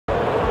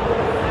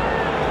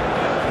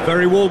A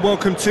very warm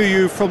welcome to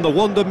you from the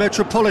Wanda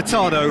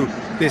Metropolitano,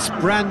 this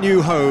brand new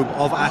home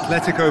of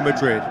Atletico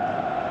Madrid.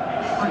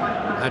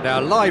 And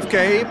our live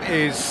game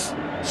is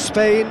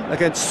Spain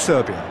against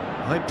Serbia.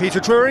 I'm Peter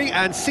Drury,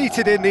 and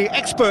seated in the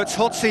experts'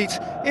 hot seat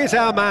is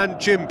our man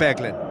Jim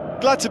Beglin.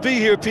 Glad to be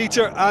here,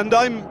 Peter, and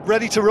I'm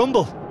ready to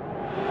rumble.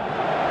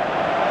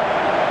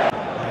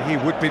 He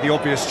would be the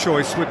obvious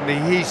choice, wouldn't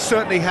he? He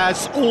certainly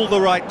has all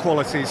the right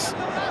qualities.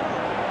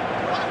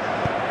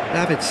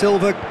 David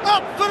Silva,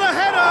 up for the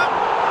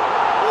header!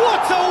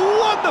 What a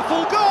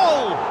wonderful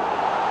goal!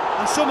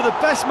 And some of the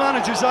best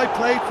managers I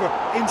played for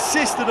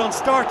insisted on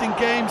starting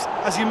games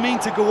as you mean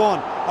to go on.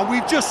 And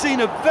we've just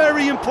seen a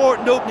very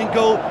important opening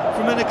goal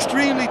from an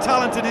extremely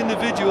talented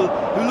individual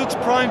who looks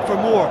primed for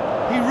more.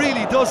 He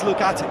really does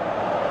look at it.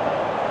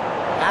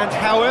 And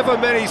however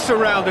many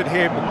surrounded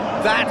him,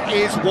 that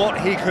is what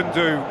he can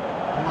do.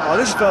 Oh,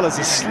 this fella's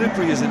as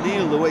slippery as an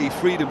eel, the way he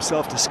freed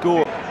himself to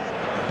score.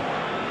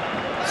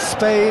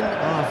 Spain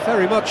are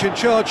very much in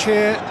charge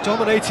here,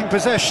 dominating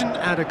possession,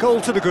 and a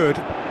goal to the good.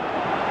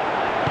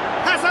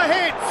 Has a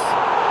hit!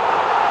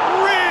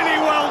 Really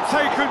well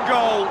taken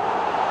goal.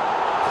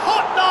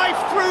 Hot knife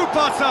through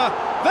butter.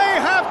 They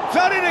have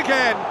done it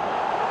again.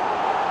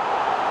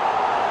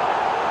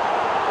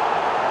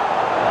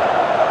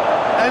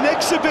 An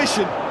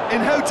exhibition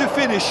in how to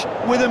finish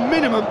with a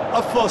minimum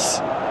of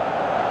fuss.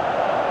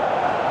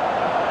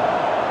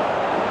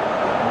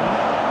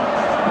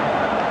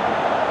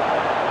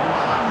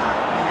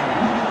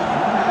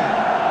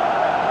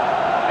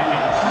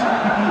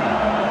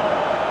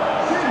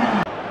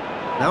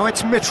 Now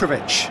it's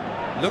Mitrovic,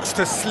 looks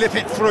to slip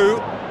it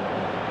through,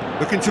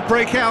 looking to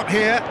break out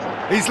here,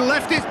 he's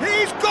left it,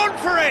 he's gone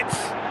for it!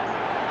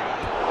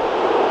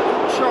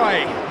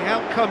 Try, the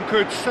outcome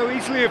could so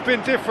easily have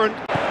been different.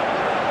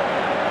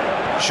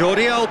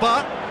 Jordi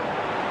Alba,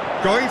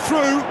 going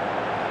through,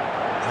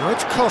 now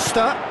it's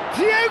Costa,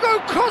 Diego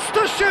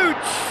Costa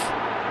shoots!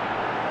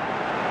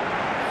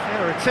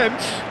 Fair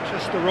attempt,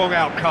 just the wrong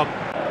outcome.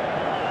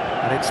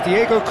 And it's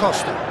Diego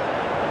Costa.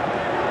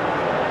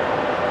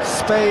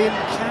 Spain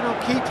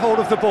cannot keep hold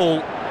of the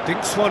ball.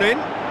 Dinks one in.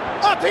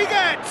 Up he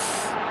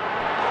gets!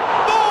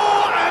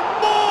 More and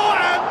more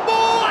and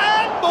more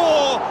and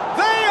more!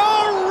 They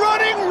are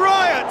running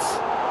riot!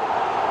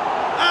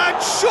 And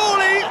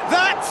surely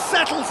that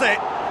settles it!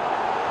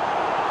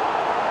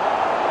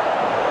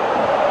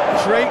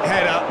 Great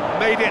header,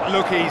 made it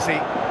look easy.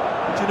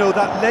 Do you know,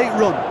 that late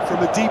run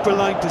from a deeper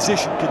line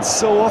position can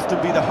so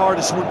often be the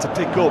hardest one to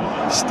pick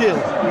up. Still,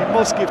 we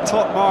must give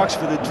top marks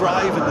for the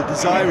drive and the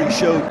desire he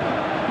showed.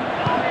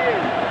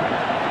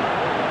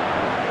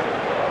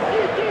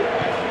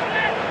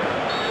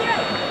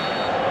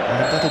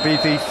 That'll be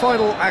the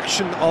final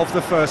action of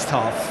the first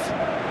half.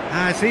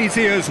 As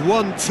easy as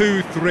 1,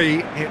 2,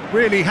 3. It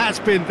really has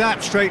been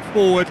that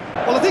straightforward.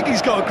 Well, I think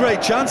he's got a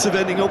great chance of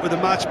ending up with a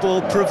match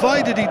ball,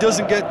 provided he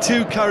doesn't get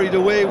too carried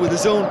away with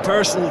his own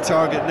personal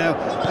target now.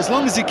 As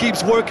long as he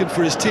keeps working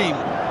for his team,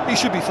 he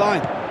should be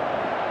fine.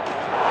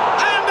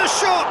 And the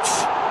shot!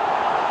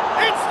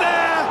 It's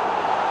there!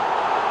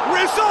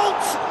 Result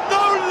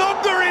no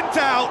longer in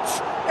doubt.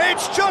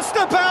 It's just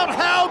about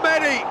how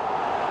many.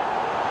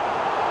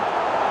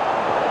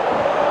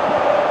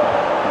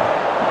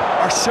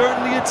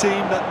 Certainly a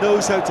team that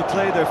knows how to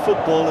play their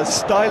football as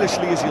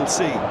stylishly as you'll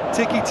see.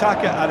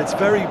 Tiki-taka at its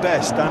very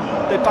best,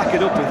 and they back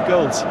it up with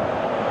goals.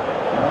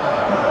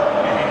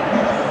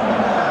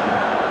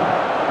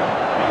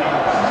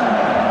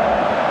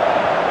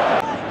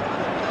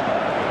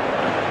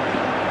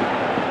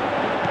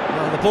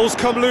 Well, the ball's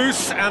come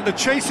loose and the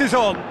chase is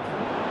on.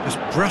 Just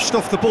brushed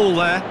off the ball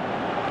there.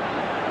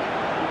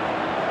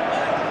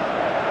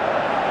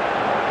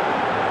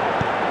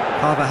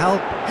 Carvajal,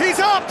 he's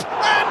up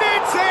and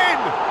it's in!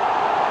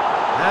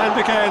 And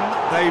again,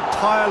 they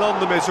pile on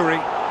the misery.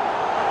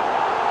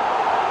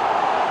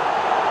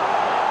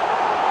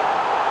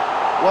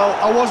 Well,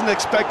 I wasn't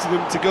expecting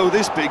them to go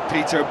this big,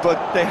 Peter,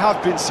 but they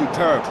have been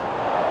superb.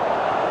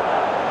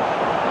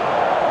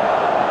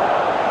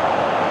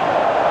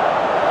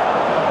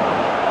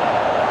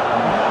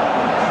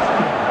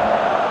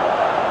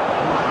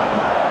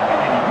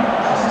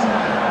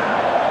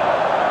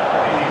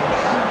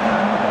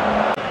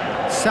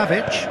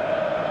 Savic.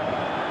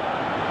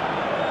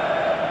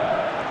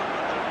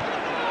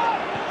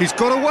 He's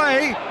got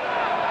away.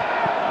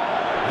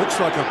 Looks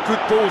like a good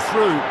ball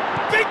through.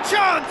 Big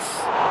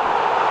chance!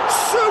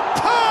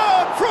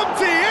 Superb from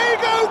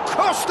Diego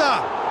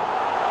Costa!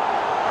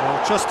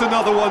 Well, just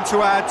another one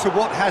to add to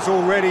what has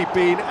already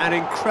been an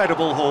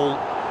incredible haul.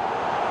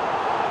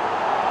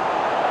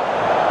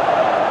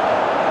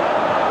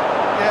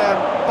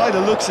 Yeah, by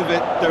the looks of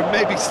it, there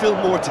may be still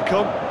more to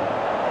come.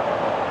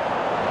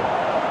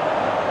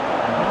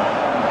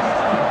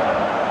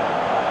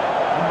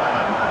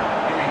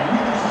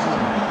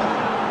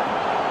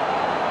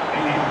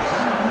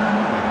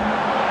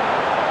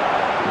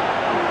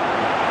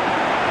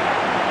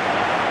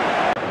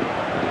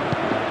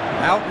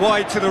 Out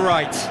wide to the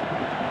right.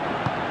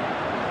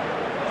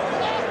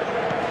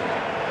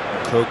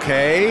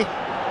 Koke.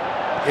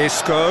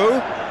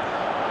 Isco.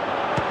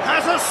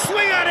 Has a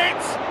swing at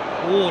it!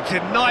 Oh,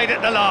 denied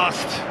at the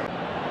last.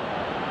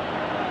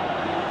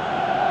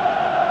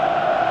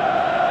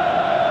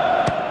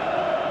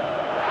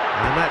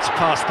 And that's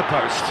past the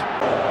post.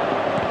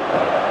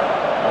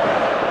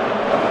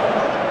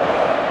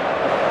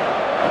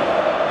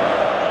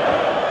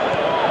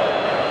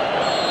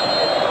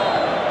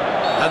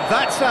 And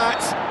that's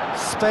that.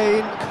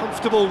 Spain,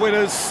 comfortable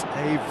winners.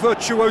 A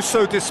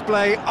virtuoso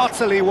display,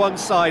 utterly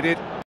one-sided.